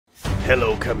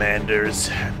Hello, Commanders,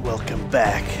 and welcome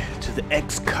back to the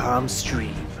XCOM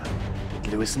stream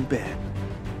with Lewis and Ben.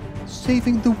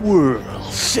 Saving the world.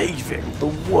 Saving the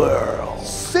world.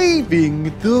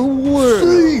 Saving the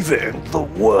world. Saving the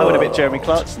world. I went a bit Jeremy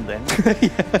Clarkson then.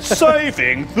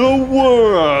 Saving the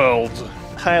world.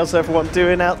 How's everyone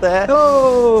doing out there?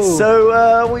 Oh.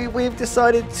 So we've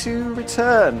decided to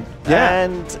return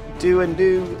and do a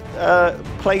new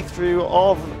playthrough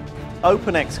of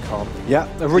Open XCOM. Yeah,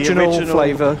 original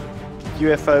flavour.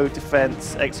 UFO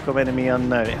Defense, XCOM Enemy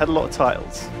Unknown. It had a lot of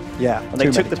titles. Yeah, and they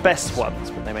took the best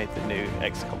ones when they made the new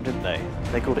XCOM, didn't they?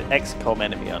 They called it XCOM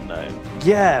Enemy Unknown.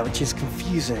 Yeah, which is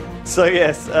confusing. So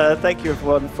yes, thank you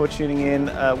everyone for tuning in.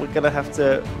 We're going to have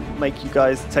to make you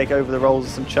guys take over the roles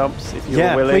of some chumps if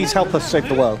you're willing. Please help us save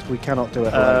the world. We cannot do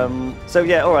it alone. So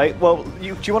yeah, all right. Well, do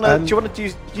you want to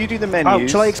do the menus? Oh,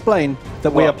 shall I explain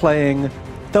that we are playing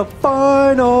the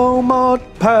final mod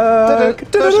pack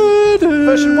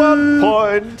version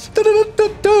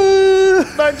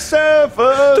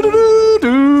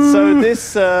 1.97. So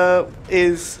this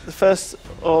is the 1st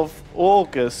of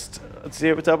August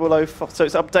 0005. So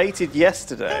it's updated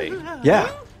yesterday.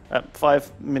 Yeah. At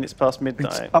 5 minutes past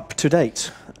midnight. It's up to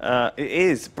date. It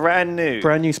is brand new.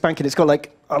 Brand new spanking. It's got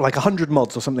like 100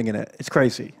 mods or something in it. It's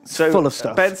crazy. It's full of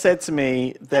stuff. Ben said to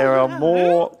me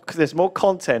there's more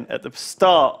content at the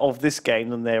start of this game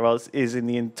than there is in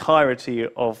the entirety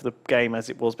of the game as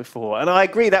it was before. And I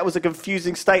agree that was a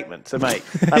confusing statement to make.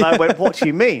 And I went, what do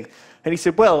you mean? And he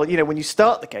said, well, you know, when you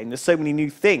start the game, there's so many new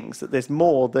things that there's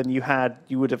more than you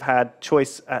would have had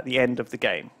choice at the end of the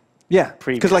game. Yeah,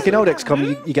 because like in old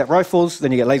XCOM, you get rifles,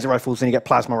 then you get laser rifles, then you get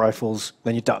plasma rifles,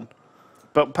 then you're done.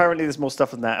 But apparently there's more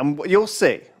stuff than that, and you'll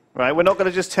see, right? We're not going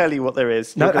to just tell you what there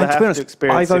is. No, You're going to have to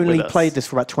experience I've it with only us. played this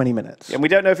for about 20 minutes. And we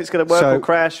don't know if it's going to work or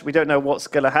crash. We don't know what's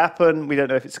going to happen. We don't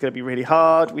know if it's going to be really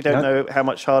hard. We don't know how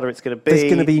much harder it's going to be. There's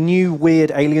going to be new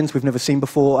weird aliens we've never seen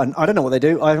before, and I don't know what they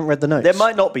do. I haven't read the notes. There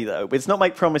might not be, though. Let's not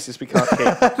make promises we can't keep.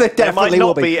 There might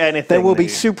not be anything. There will be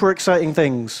super exciting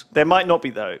things. There might not be,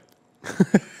 though.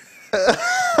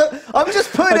 I'm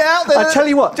just putting it out there. I tell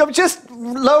you what. I'm just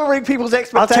lowering people's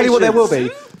expectations. I'll tell you what there will be.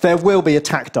 There will be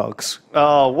attack dogs.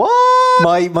 Oh,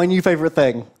 what? My new favourite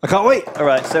thing. I can't wait. All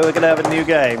right, so we're going to have a new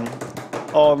game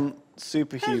on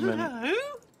Superhuman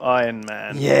Iron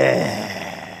Man.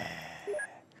 Yeah.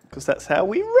 Because that's how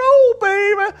we roll,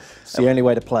 baby. It's the only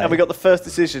way to play. And we got the first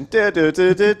decision. Can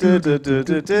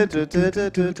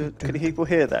people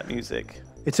hear that music?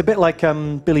 It's a bit like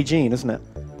Billie Jean, isn't it?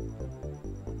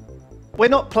 We're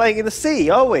not playing in the sea,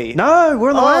 are we? No,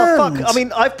 we're on the land. Fuck. I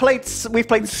mean, we've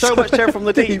played so much Terror from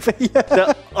the Deep.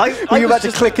 Yeah. Were you about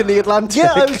to click in the Atlantic?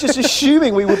 Yeah, I was just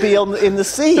assuming we would be in the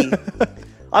sea.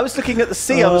 I was looking at the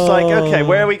sea. I was like, okay,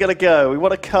 where are we going to go? We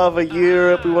want to cover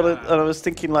Europe. And I was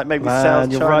thinking like maybe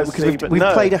South China right, Sea, because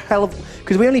we've played a hell of...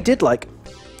 Because we only did like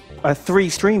 3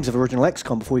 streams of original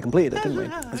XCOM before we completed it, didn't we?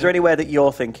 Is there anywhere that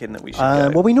you're thinking that we should go?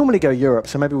 Well, we normally go Europe,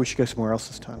 so maybe we should go somewhere else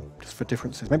this time, just for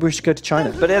differences. Maybe we should go to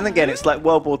China. But then again, it's like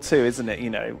World War II, isn't it? You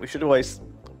know, we should always...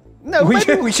 No,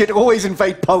 we should always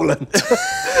invade Poland.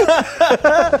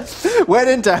 When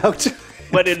in doubt.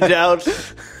 When in doubt,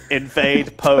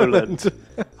 invade Poland.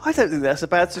 I don't think that's a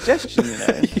bad suggestion, you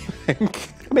know. I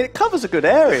mean, it covers a good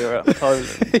area of Poland.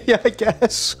 Yeah, I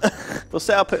guess. We'll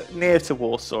set up near to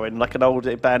Warsaw in like an old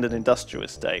abandoned industrial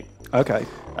estate. Okay.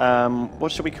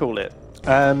 What should we call it?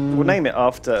 We'll name it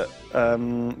after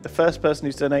the first person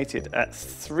who's donated at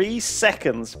 3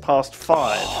 seconds past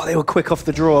 5. Oh, they were quick off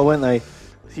the draw, weren't they?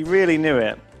 He really knew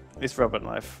it. It's Rubber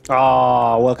Knife.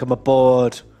 Ah, welcome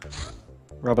aboard.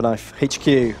 Rubber Knife HQ.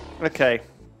 Okay.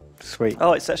 Sweet.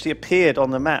 Oh, it's actually appeared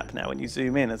on the map now when you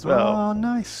zoom in as well. Oh,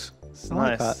 nice. It's I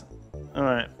nice. like that. All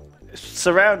right. It's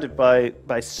surrounded by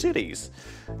cities.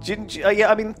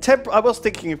 Yeah, I mean, I was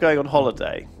thinking of going on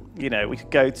holiday. You know, we could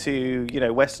go to,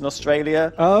 Western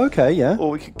Australia. Oh, okay, yeah.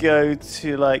 Or we could go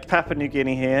to, like, Papua New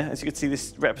Guinea here. As you can see,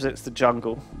 this represents the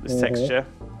jungle, this texture.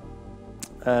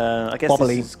 I guess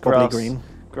Bobbly, this is bobbly green.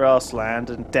 Grassland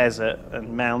and desert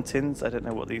and mountains. I don't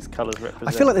know what these colours represent.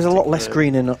 I feel like there's a lot less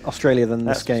green in Australia than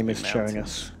this game is mountains. showing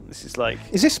us. This is like...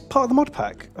 Is this part of the mod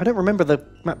pack? I don't remember the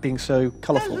map being so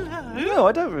colourful. No,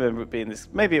 I don't remember it being this.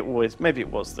 Maybe it was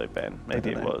though, Ben. Maybe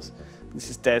it was. This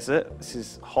is desert. This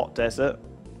is hot desert.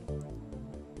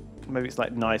 Maybe it's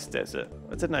like nice desert.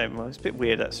 I don't know. It's a bit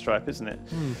weird, that stripe, isn't it?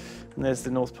 And there's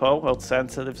the North Pole. Old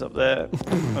Santa lives up there.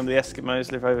 And the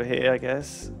Eskimos live over here, I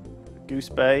guess. Goose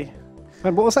Bay.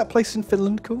 And what was that place in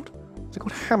Finland called? Is it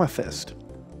called Hammerfest?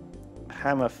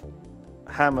 Hammerfest.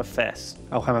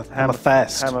 Oh,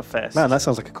 Hammerfest. Hammerfest. Man, that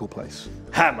sounds like a cool place.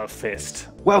 Hammerfest.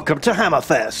 Welcome to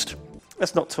Hammerfest.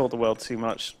 Let's not tour the world too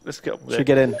much. Let's get up with Should we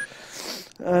get in?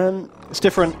 It's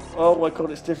different. Oh my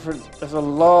god, it's different. There's a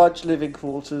large living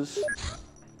quarters.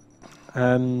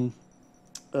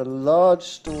 A large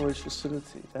storage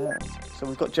facility. Damn. So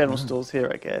we've got general stores here,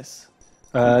 I guess.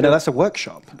 No, that's a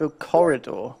workshop. Build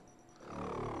corridor.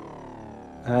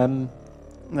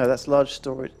 No, that's large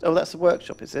storage. Oh, that's a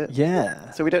workshop, is it?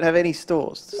 Yeah. So we don't have any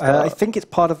stores to I start. think it's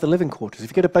part of the living quarters. If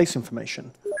you go to base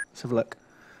information, let's have a look.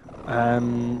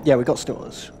 Yeah, we've got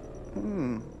stores.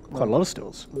 Quite a lot of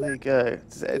stores. There you go.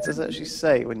 It does actually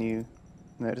say when you...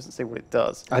 No, it doesn't say what it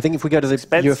does. I think if we go to the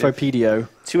Expensive. UFOpedia...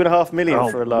 2.5 million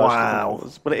Oh, for a large wow. living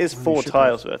quarters. Well, it is Well, 4 you should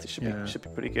tiles worth. It should be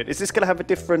pretty good. Is this going to have a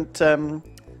different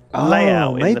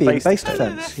layout maybe in the base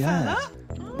defense. Yeah.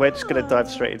 We're just going to dive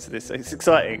straight into this. It's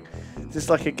exciting. It's just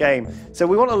like a game. So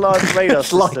we want a large radar It's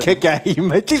system. like a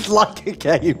game. It is like a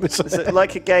game. Is it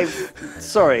like a game?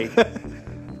 Sorry.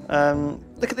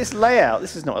 Look at this layout.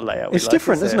 This is not a layout. It's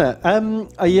different, isn't it?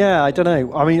 Yeah, I don't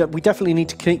know. I mean, we definitely need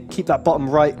to keep that bottom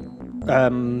right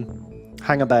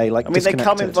hangar bay I mean, they disconnected.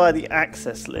 come in via the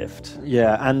access lift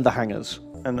Yeah, and the hangars.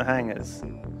 and the hangars.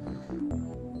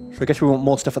 So I guess we want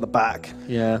more stuff at the back.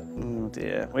 Yeah. Oh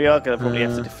dear. We are going to probably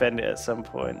have to defend it at some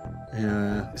point.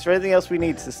 Yeah. Is there anything else we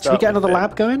need to start? Should we get with another then?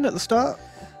 lab going at the start?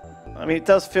 I mean, it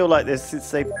does feel like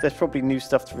there's probably new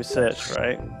stuff to research,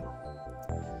 right?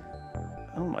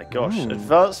 Oh my gosh.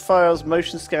 Advanced files,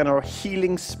 motion scanner, or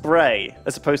healing spray,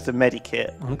 as opposed to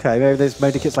medikit. Okay, maybe there's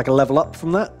medikits like a level up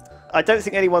from that? I don't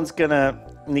think anyone's going to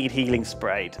need healing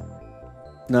sprayed.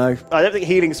 No. I don't think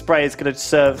healing spray is going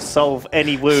to solve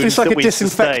any wounds It's like that a we've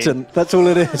disinfectant. sustained. That's all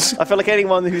it is. I feel like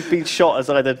anyone who's been shot has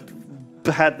either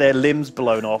had their limbs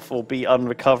blown off or be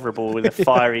unrecoverable with a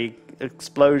fiery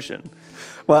explosion.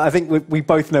 Well, I think we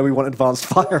both know we want advanced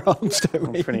firearms,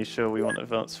 don't we? I'm pretty sure we want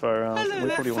advanced firearms. And we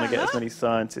probably want to get as many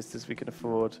scientists as we can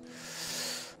afford.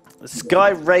 The Sky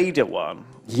Raider one.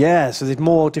 Yeah, so there's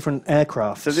more different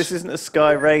aircraft. So this isn't a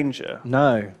Sky Ranger.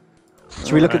 No.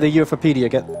 Should we look at the UFOpedia,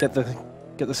 get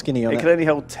the skinny on It it? can only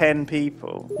hold 10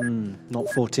 people. Not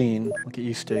 14, like it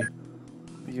used to.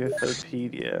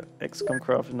 UFOpedia, XCOM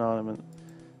Craft and Armament.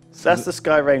 So that's the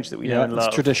Sky Ranger that we know Yeah, and it's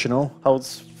love. traditional.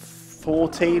 Holds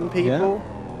 14 people.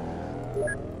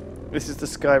 This is the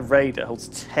Sky Raider, holds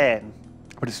 10.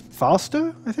 But it's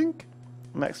faster, I think?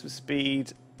 Maximum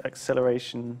speed,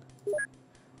 acceleration.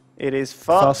 It is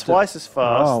fast, Faster. twice as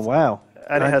fast. Oh, wow.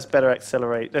 And it has better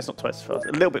acceleration. That's not twice as fast,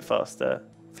 a little bit faster.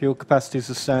 Fuel capacity is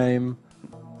the same.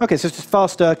 Okay, so it's just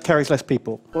faster, carries less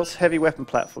people. What's heavy weapon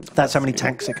platform? That's how many capacity?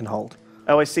 tanks it can hold.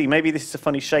 Oh, I see. Maybe this is a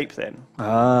funny shape then.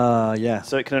 Ah, yeah.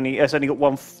 So it's only got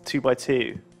one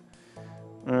 2x2.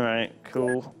 All right,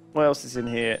 cool. What else is in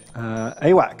here?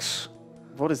 AWACS.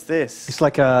 What is this? It's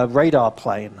like a radar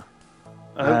plane.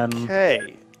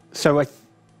 Okay. So what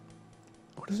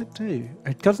does it do?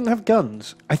 It doesn't have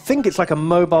guns. I think it's like a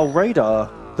mobile radar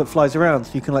that flies around,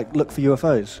 so you can like look for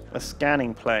UFOs. A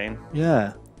scanning plane.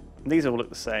 Yeah. These all look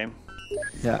the same.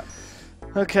 Yeah.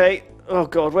 Okay. Oh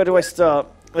god, where do I start?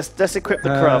 Let's equip the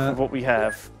craft with what we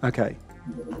have, Okay.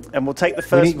 and we'll take the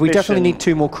first. We definitely mission. need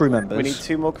 2 more crew members. We need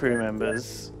 2 more crew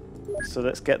members. So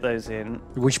let's get those in.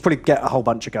 We should probably get a whole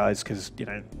bunch of guys because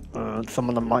some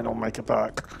of them might not make it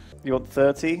back. You want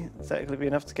 30? Is that going to be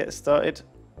enough to get us started?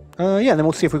 Yeah, and then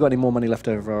we'll see if we've got any more money left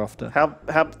over after.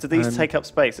 How do these take up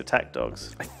space? Attack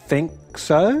dogs. I think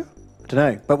so. I don't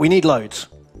know, but we need loads.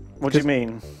 What do you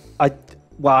mean? I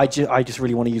just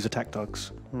really want to use attack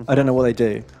dogs. I don't know what they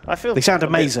do. I feel They sound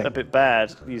amazing. A bit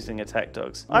bad using attack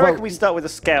dogs. I Well- reckon we start with a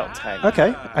scout tank.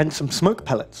 Okay, and some smoke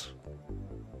pellets.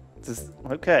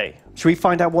 Okay. Should we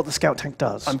find out what the scout tank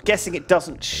does? I'm guessing it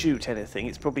doesn't shoot anything.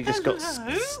 It's probably just got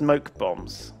smoke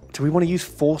bombs. Do we want to use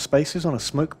 4 spaces on a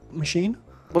smoke machine?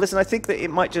 Well, listen, I think that it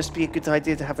might just be a good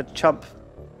idea to have a chump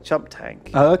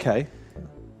tank. Oh, okay.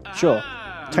 Sure.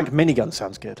 Tank minigun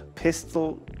sounds good.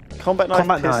 Pistol, combat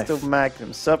knife, pistol,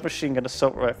 magnum, submachine gun,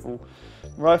 assault rifle,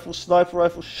 rifle, sniper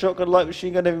rifle, shotgun, light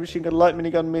machine gun, heavy machine gun, light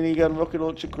minigun, rocket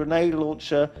launcher, grenade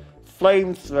launcher,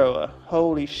 flamethrower.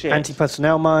 Holy shit.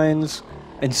 Anti-personnel mines,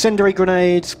 incendiary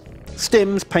grenades,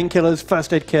 stims, painkillers,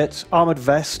 first aid kits, armored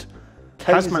vest,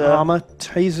 hazmat Taser. armor,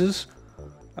 tasers.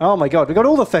 Oh my god, we got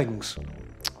all the things.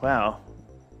 Wow.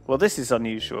 Well, this is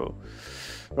unusual.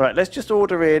 Right, let's just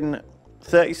order in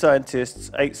 30 scientists,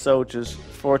 8 soldiers,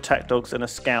 4 attack dogs, and a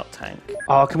scout tank.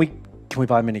 Oh, can we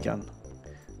buy a minigun?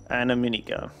 And a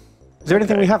minigun. Is there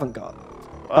anything Okay. we haven't got?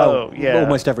 Oh, yeah.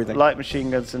 Almost everything. Light machine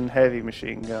guns and heavy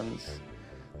machine guns.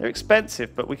 They're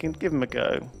expensive, but we can give them a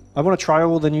go. I want to try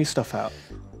all the new stuff out.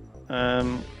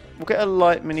 We'll get a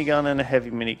light minigun and a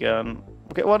heavy minigun.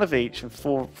 We'll get one of each and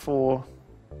four.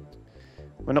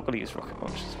 We're not going to use rocket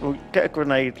launchers. We'll get a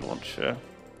grenade launcher.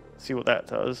 See what that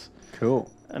does. Cool.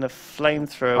 and a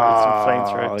flamethrower with some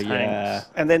flamethrower tanks. Yeah.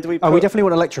 And then do we put... Oh, we definitely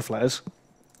want electroflares.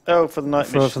 Oh, for the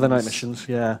night missions. For the night missions,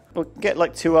 yeah. We'll get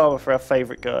like 2 armor for our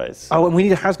favourite guys. Oh, and we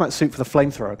need a hazmat suit for the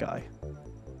flamethrower guy.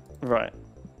 Right.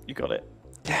 You got it.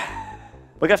 Yeah.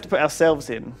 We're going to have to put ourselves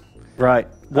in. Right.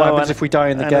 What happens if we die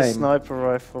in the game? A sniper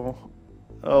rifle.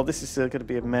 Oh, this is going to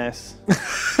be a mess.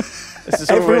 This is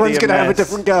Everyone's going to have a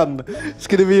different gun. It's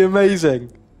going to be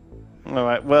amazing. All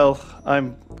right. Well,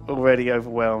 I'm already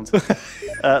overwhelmed.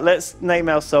 Let's name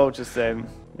our soldiers then.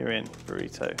 You're in,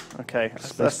 Burrito. Okay.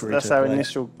 That's our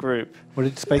initial group. What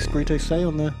did Space Burrito say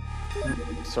on the...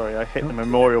 Sorry, I hit the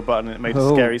memorial button and it made a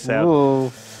scary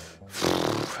sound.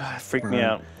 Freaked me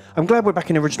out. I'm glad we're back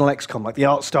in original XCOM. Like the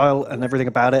art style and everything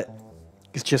about it.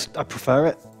 It's just, I prefer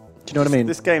it. Do you know what I mean?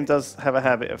 This game does have a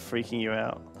habit of freaking you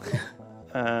out.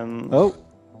 Oh,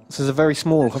 this is a very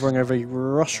small, hovering over a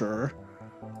rusher.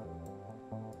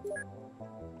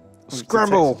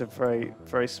 Scramble! A very,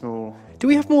 very small. Do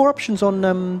we have more options on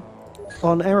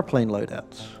aeroplane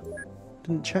loadouts?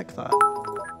 Didn't check that.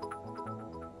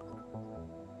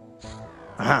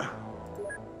 Aha!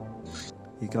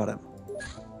 You got him.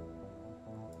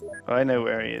 I know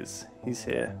where he is. He's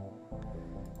here.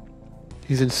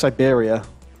 He's in Siberia.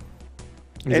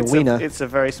 He's a wiener. It's a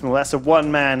very small. That's a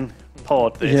one-man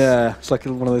pod. This. Yeah, it's like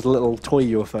one of those little toy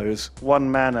UFOs.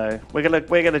 One mano. We're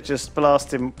gonna just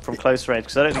blast him from close range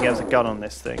because I don't think he has a gun on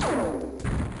this thing.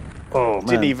 Oh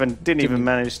man! Didn't even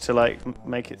manage to like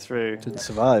make it through. Didn't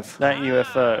survive. That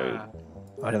UFO.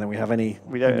 I don't think we have any.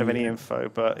 We don't have any info,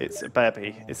 but it's a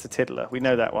baby. It's a tiddler. We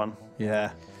know that one.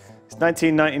 Yeah. It's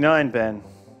 1999, Ben.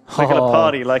 We're gonna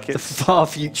party like it's the far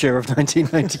future of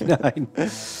 1999.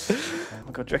 Oh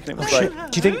my God, do you reckon it was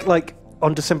Do you think like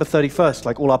on December 31st,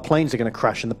 like all our planes are going to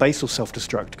crash and the base will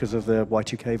self-destruct because of the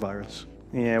Y2K virus?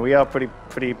 Yeah, we are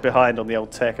pretty behind on the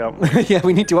old tech, aren't we? Yeah,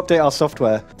 we need to update our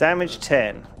software. Damage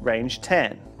 10, range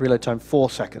 10. Reload time 4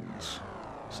 seconds.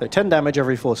 So 10 damage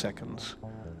every 4 seconds.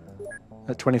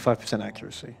 At 25%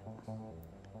 accuracy.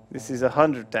 This is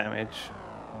 100 damage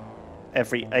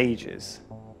every ages.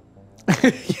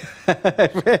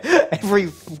 every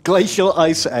glacial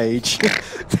ice age,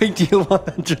 they deal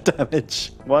 100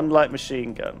 damage. One light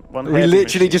machine gun. We're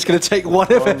literally just going to take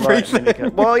one of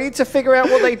everything. Well, you need to figure out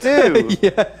what they do.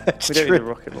 Yeah, it's we don't need a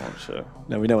rocket launcher.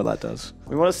 No, we know what that does.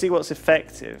 We want to see what's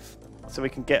effective, so we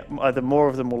can get either more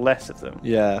of them or less of them.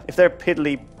 Yeah. If they're a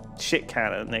piddly shit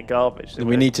cannon and they're garbage, then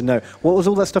we need to know. What was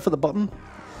all that stuff at the bottom?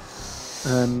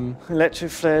 Electro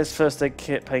flares, first aid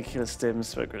kit, painkiller stims,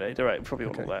 smoke grenade. All right, probably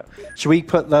want all that. Should we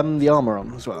put the armor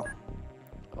on as well?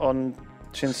 On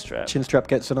chin strap. Chin strap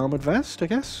gets an armored vest, I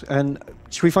guess. And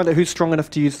should we find out who's strong enough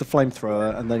to use the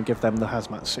flamethrower and then give them the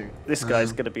hazmat suit? This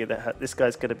guy's gonna be the. This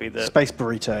guy's gonna be the space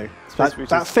burrito.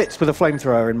 That fits with a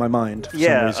flamethrower in my mind. For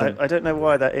some reason. I don't know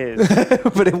why that is,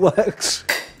 but it works.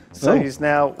 So he's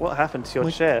now. What happened to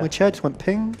your chair? My chair just went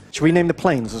ping. Should we name the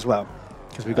planes as well?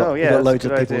 Because we got loads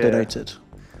of people donated.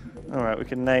 All right, we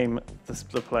can name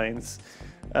the planes.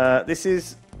 This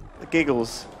is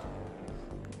Giggles.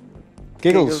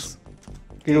 Giggles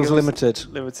Limited.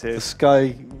 Limited. The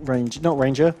Sky Range, not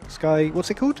Ranger. Sky.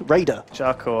 What's it called? Raider.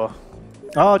 Jarkor.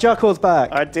 Oh, Jarkor's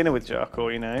back. I had dinner with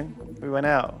Jarkor. You know, we went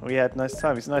out. We had a nice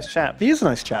time. He's a nice chap. He is a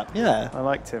nice chap. Yeah. I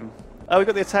liked him. Oh, we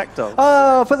got the attack dogs.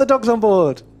 Oh, put the dogs on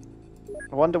board.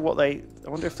 I wonder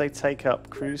if they take up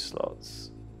crew slots.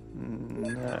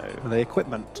 No. Are they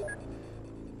equipment?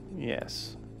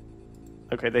 Yes.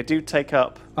 Okay, they do take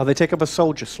up... Oh, they take up a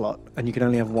soldier slot, and you can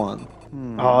only have one.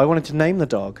 Oh, I wanted to name the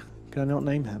dog. Can I not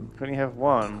name him? Can only have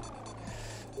one?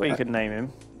 Well, you could name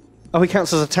him. Oh, he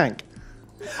counts as a tank.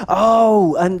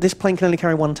 Oh, and this plane can only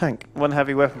carry one tank. One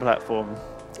heavy weapon platform.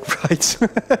 Right.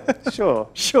 Sure.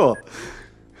 Sure.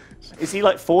 Is he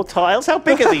like 4 tiles? How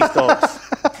big are these dogs?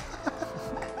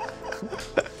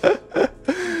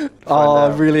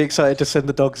 I'm really excited to send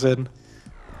the dogs in.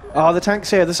 Oh, the tank's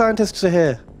here. The scientists are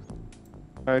here.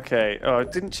 Okay. Oh, I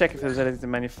didn't check if there was anything to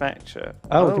manufacture.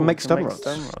 Oh, we can make stun rods.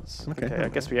 Stun rods. Okay. I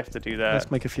guess we have to do that. Let's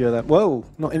make a few of them. Whoa,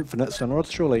 not infinite stun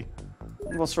rods, surely.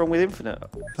 What's wrong with infinite?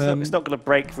 It's not going to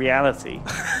break reality.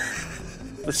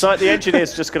 The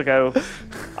engineer's just going to go,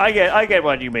 I get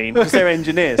what you mean, because they're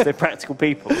engineers, they're practical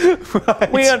people.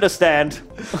 Right. We understand.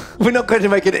 We're not going to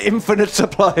make an infinite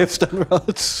supply of stun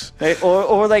rods.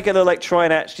 Or are they going to like try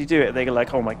and actually do it? They're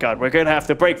like, oh my God, we're going to have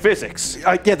to break physics.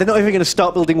 Yeah, they're not even going to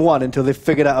start building one until they've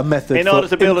figured out a method. In order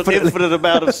to build an infinite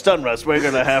amount of stun rods, we're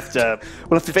going to have to.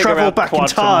 We'll have to travel back in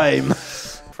time.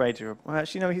 Well,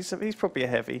 actually, no, he's probably a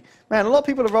heavy. Man, a lot of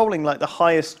people are rolling like the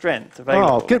highest strength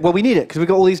available. Oh, good. Well, we need it because we've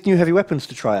got all these new heavy weapons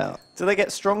to try out. Do they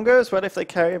get stronger as well if they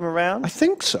carry them around? I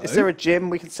think so. Is there a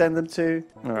gym we can send them to?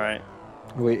 All right.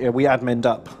 We admined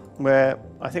up.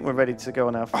 I think we're ready to go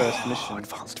on our first mission.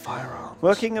 Advanced firearms.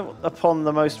 Working upon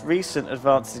the most recent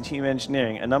advances in human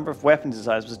engineering, a number of weapon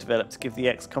designs was developed to give the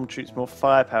XCOM troops more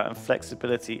firepower and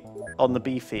flexibility on the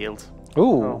B field.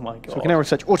 Ooh. Oh my god. So we can now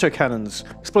research autocannons,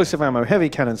 explosive ammo, heavy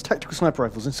cannons, tactical sniper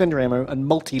rifles, incendiary ammo, and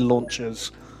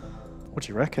multi-launchers. What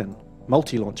do you reckon?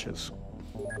 Multi-launchers.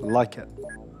 Like it.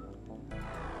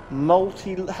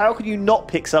 How can you not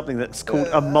pick something that's called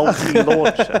a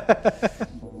multi-launcher?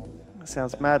 That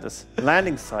sounds madness.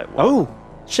 Landing site one. Oh,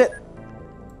 shit.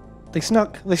 They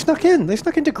snuck in. They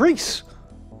snuck into Greece.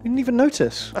 We didn't even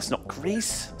notice. That's not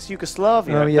Greece. It's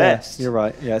Yugoslavia Oh, at yeah. best. You're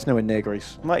right. Yeah, it's nowhere near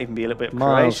Greece. Might even be a little bit of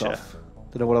Miles Croatia. off.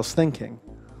 Don't know what I was thinking.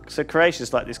 So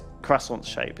Croatia's like this croissant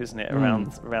shape, isn't it?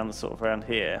 Around the sort of around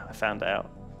here. I found out.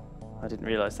 I didn't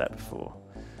realise that before.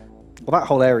 Well, that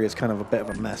whole area is kind of a bit of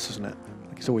a mess, isn't it?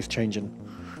 Like it's always changing.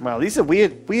 Wow, these are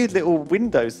weird little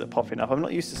windows that are popping up. I'm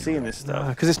not used to seeing this stuff.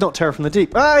 Because it's not Terror from the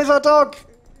Deep. Ah, he's our dog!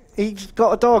 He's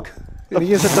got a dog.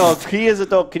 He is a dog. He is a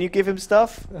dog. Can you give him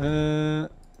stuff?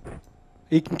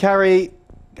 He can carry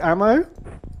ammo.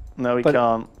 No, he But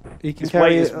can't. He can His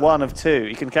carry. weight is 1 of 2.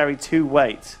 He can carry 2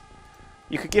 weight.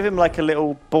 You could give him like a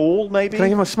little ball, maybe? Can I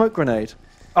give him a smoke grenade?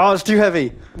 Oh, it's too heavy.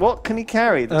 What can he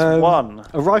carry that's 1?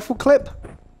 A rifle clip?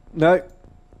 No.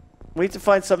 We need to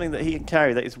find something that he can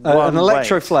carry that is 1 An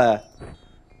electro weight. flare?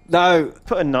 No.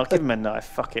 Put a knife. Give him a knife.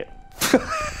 Fuck it.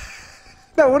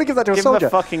 No, I want to give that to a Give him soldier. a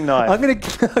fucking knife. I'm going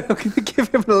to give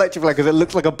him an electric flare because it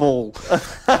looks like a ball.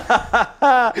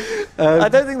 I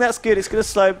don't think that's good. It's going to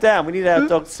slow him down. We need our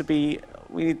dogs to be...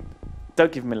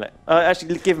 Don't give him a...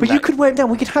 actually, give him But that. you could wear him down.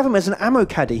 We could have him as an ammo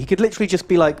caddy. He could literally just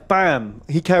be like, bam.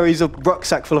 He carries a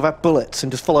rucksack full of bullets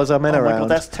and just follows our men Oh my around. god,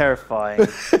 that's terrifying.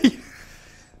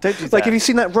 Don't do that. Like, have you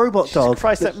seen that robot Jesus dog?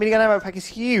 Christ, that minigun ammo pack is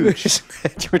huge.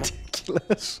 It's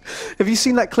ridiculous. Have you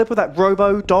seen that clip of that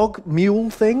robo dog mule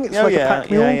thing? It's Oh, like yeah, a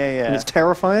pack mule, yeah. and it's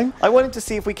terrifying. I wanted to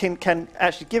see if we can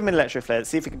actually give him an electro flare,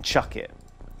 see if we can chuck it.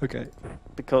 Okay.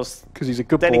 Because He's a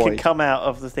good then boy. he can come out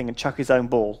of the thing and chuck his own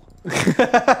ball.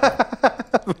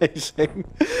 Amazing.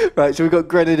 Right, so we've got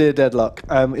Grenadier Deadlock.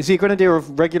 Is he a Grenadier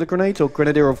of regular grenades or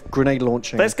Grenadier of grenade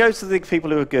launching? Let's go to the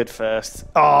people who are good first.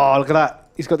 Oh, look at that.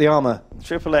 He's got the armour.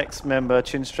 Triple X member,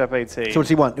 chin strap 18. So what does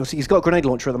he want? He's got a grenade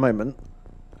launcher at the moment.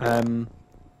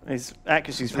 His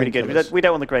accuracy is pretty good. Painkillers. We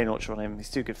don't want the grenade launcher on him. He's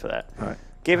too good for that. Right.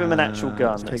 Give him an actual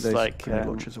gun let's take that's those like grenade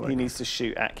launchers away. he needs to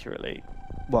shoot accurately.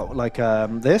 What, like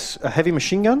this? A heavy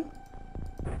machine gun?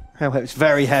 How heavy? It's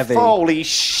very heavy. Holy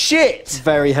shit!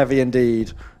 Very heavy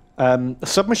indeed. A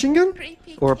submachine gun?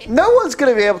 Or a... No one's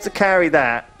going to be able to carry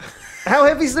that. How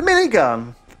heavy's the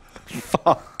minigun?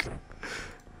 Fuck.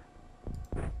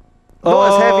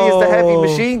 Not as heavy as the heavy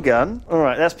machine gun. All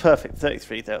right, that's perfect.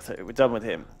 33, 30. We're done with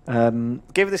him.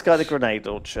 Give this guy the grenade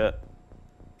launcher.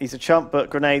 He's a chump,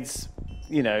 but grenades,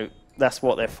 you know, that's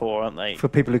what they're for, aren't they? For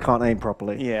people who can't aim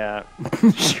properly. Yeah.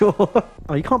 Sure.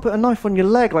 Oh, you can't put a knife on your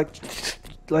leg, like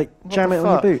jam the it on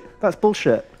fuck? your boot. That's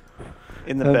bullshit.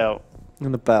 In the belt.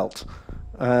 In the belt.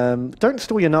 Don't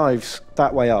store your knives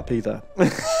that way up either.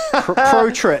 Pro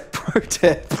tip.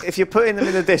 If you're putting them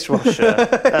in the dishwasher,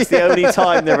 that's the only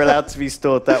time they're allowed to be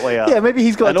stored that way up. Yeah, maybe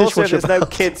he's got and a also, dishwasher if there's no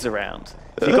belt. kids around.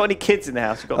 If you've got any kids in the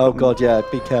house, you've got to Oh put them- god, yeah,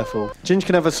 be careful. Ginge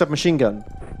can have a submachine gun.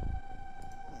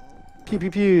 Pew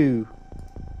pew pew.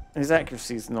 His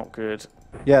accuracy is not good.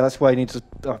 Yeah, that's why he needs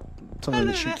something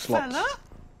that shoots lots.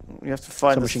 You have to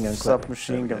find Submachine the gun clip.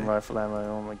 submachine gun rifle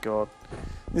ammo. Oh my god.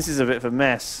 This is a bit of a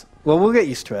mess. Well, we'll get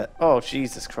used to it. Oh,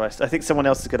 Jesus Christ. I think someone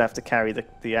else is going to have to carry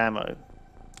the ammo.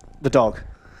 The dog.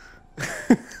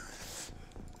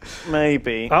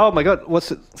 Maybe. Oh my god,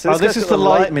 what's it? So Oh, this guy's is got the the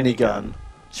light light minigun.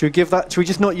 Should we give that? Should we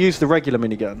just not use the regular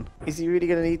minigun? Is he really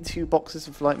going to need 2 boxes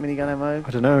of light minigun ammo?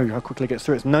 I don't know how quickly it gets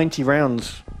through. It's 90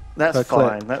 rounds. That's per clip.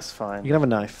 fine. That's fine. You can have a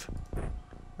knife.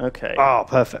 Okay. Oh,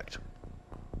 perfect.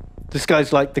 This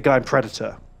guy's like the guy in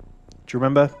Predator. Do you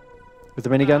remember? With the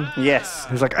minigun? Yes.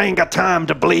 He was like, I ain't got time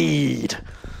to bleed.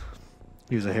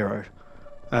 He was a hero.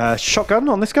 Shotgun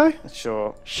on this guy?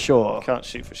 Sure. Sure. Can't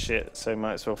shoot for shit, so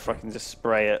might as well fucking just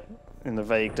spray it in the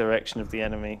vague direction of the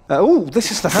enemy. Oh,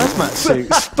 this is the hazmat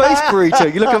suit. Space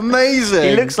burrito. You look amazing.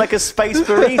 He looks like a space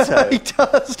burrito. He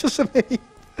does, doesn't he?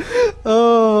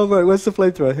 Oh, right. Where's the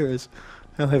flamethrower? Here it is.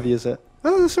 How heavy is it?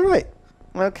 Oh, that's all right.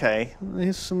 Okay.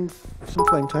 Here's some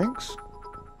flame tanks.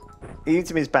 He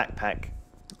needs him his backpack.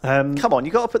 Come on,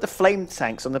 you got to put the flame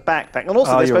tanks on the backpack, and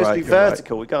also Oh, they're you're supposed right, to be you're right.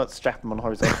 vertical. We can't strap them on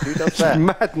horizontal. Who does that?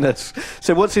 Madness.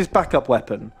 So what's his backup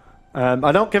weapon? I'm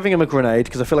not giving him a grenade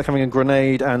because I feel like having a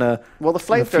grenade and a Well, the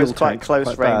and a fuel flamethrower's quite tank's close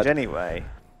quite range bad. anyway.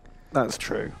 That's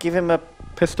true. Give him a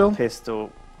Pistol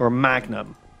pistol. or a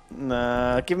magnum?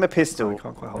 Nah, give him a pistol. I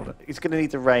can't quite hold it. He's going to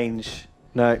need the range.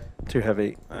 No, too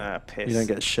heavy. Ah, piss. You don't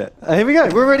get shit. Here we go.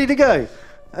 We're ready to go.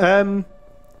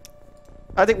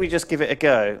 I think we just give it a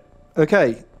go.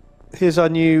 Okay. Here's our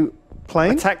new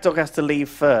plane. Attack dog has to leave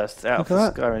first out Look of the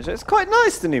at that. sky range. It's quite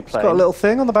nice, the new plane. It's got a little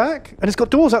thing on the back, and it's got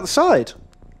doors out the side.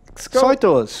 Side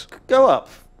doors. Go up.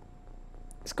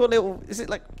 It's got little. Is it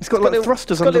like? It's got little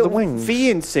thrusters under the wings. V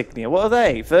insignia. What are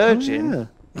they? Virgin. Oh,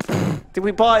 yeah. Did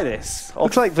we buy this?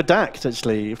 Looks like Verdact,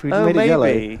 actually. If we Oh, made it yellow.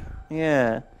 maybe.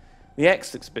 Yeah. The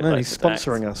X looks a bit No, like he's Verdact.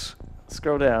 sponsoring us.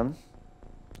 Scroll down.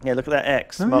 Yeah, look at that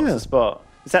X. Oh, Marks yeah. the spot.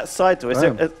 Is that side door? Is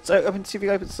Wow. there, so open. See if you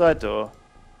can open the side door.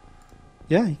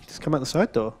 Yeah, you can just come out the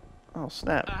side door. Oh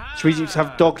snap! Should we just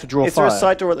have dog to draw Is fire? there a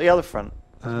side door at the other front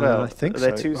as well? I think Are so.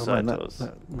 there two Oh, side man, doors?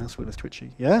 that mouse wheel is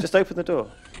twitchy. Yeah. Just open the door.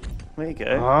 There you go.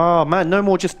 Oh man, no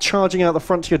more just charging out the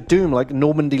front to your doom like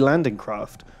Normandy landing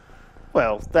craft.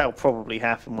 Well, that'll probably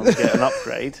happen when we get an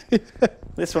upgrade.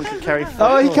 This one can carry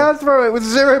fire. Oh, he can throw it with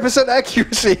 0%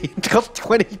 accuracy. It costs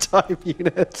 20 time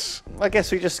units. I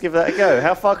guess we just give that a go.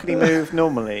 How far can he move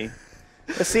normally?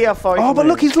 Let's see how far he Oh, can but move.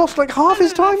 look, he's lost like half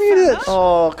his time units.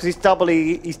 Oh, because he's double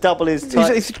his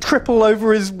time. He's triple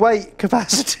over his weight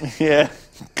capacity. Yeah.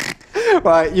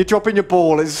 Right, you're dropping your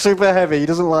ball. It's super heavy. He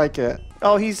doesn't like it.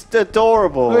 Oh, he's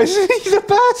adorable. He's the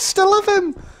best. I love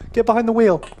him. Get behind the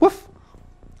wheel. Woof.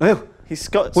 Oh. He's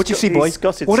got. What do you see, boy? He's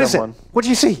scotted What is someone. it? What do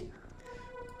you see?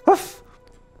 Woof.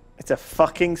 It's a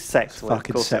fucking sectoid.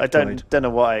 Fucking of course. I sectoid. don't know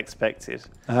what I expected.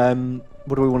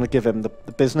 What do we want to give him? The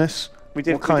business? We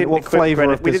didn't. What flavour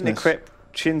of we business? didn't equip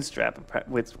Chinstrap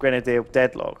with Grenadier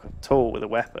Deadlock at all with a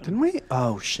weapon. Didn't we?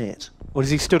 Oh shit. Or has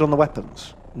he stood on the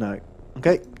weapons? No.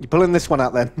 Okay, you're pulling this one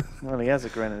out then. Well, he has a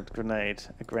grenade.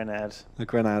 A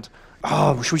grenade.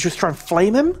 Oh, should we just try and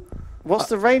flame him? What's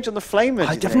the range on the flamer?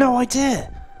 I have no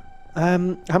idea. How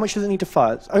much does it need to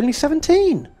fire? It's only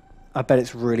 17. I bet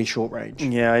it's really short range.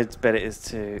 Yeah, I bet it is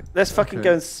too. Let's fucking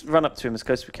go and run up to him as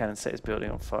close as we can and set his building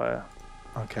on fire.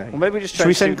 Okay. Or maybe just try Should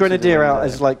we and send shoot through the Grenadier out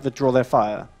window. as like the draw their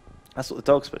fire? That's what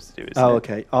the dog's supposed to do, isn't Oh, it?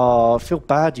 okay. Oh, I feel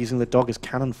bad using the dog as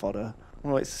cannon fodder.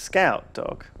 Well, it's a scout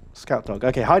dog. Scout dog.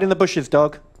 Okay, hide in the bushes,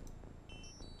 dog.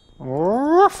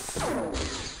 Ruff.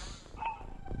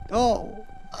 Oh.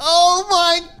 Oh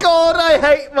my god, I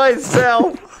hate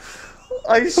myself.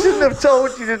 I shouldn't have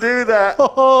told you to do that.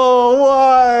 Oh,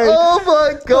 why? Oh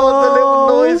my god, the little Oh,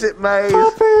 noise it made.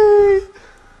 Puppy!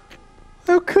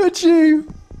 How could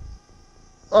you?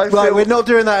 Right, we're not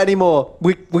doing that anymore.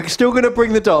 We're still going to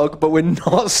bring the dog, but we're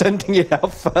not sending it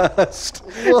out first.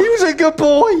 He was a good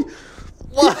boy.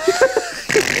 What?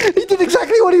 He did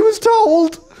exactly what he was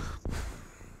told.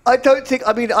 I don't think,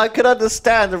 I mean, I can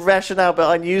understand the rationale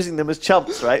behind using them as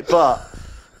chumps, right? But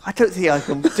I don't think I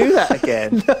can do that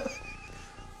again.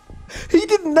 He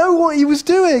didn't know what he was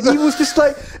doing. He was just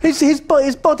like, his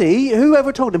body,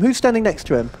 whoever told him, who's standing next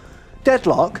to him,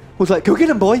 Deadlock, was like, go get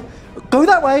him, boy. Go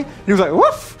that way. And he was like,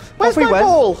 woof. Where's Off he my went.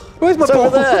 ball? Where's my It's ball?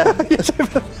 over there. It's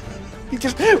over there. He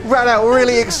just ran out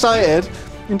really excited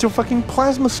into a fucking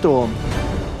plasma storm.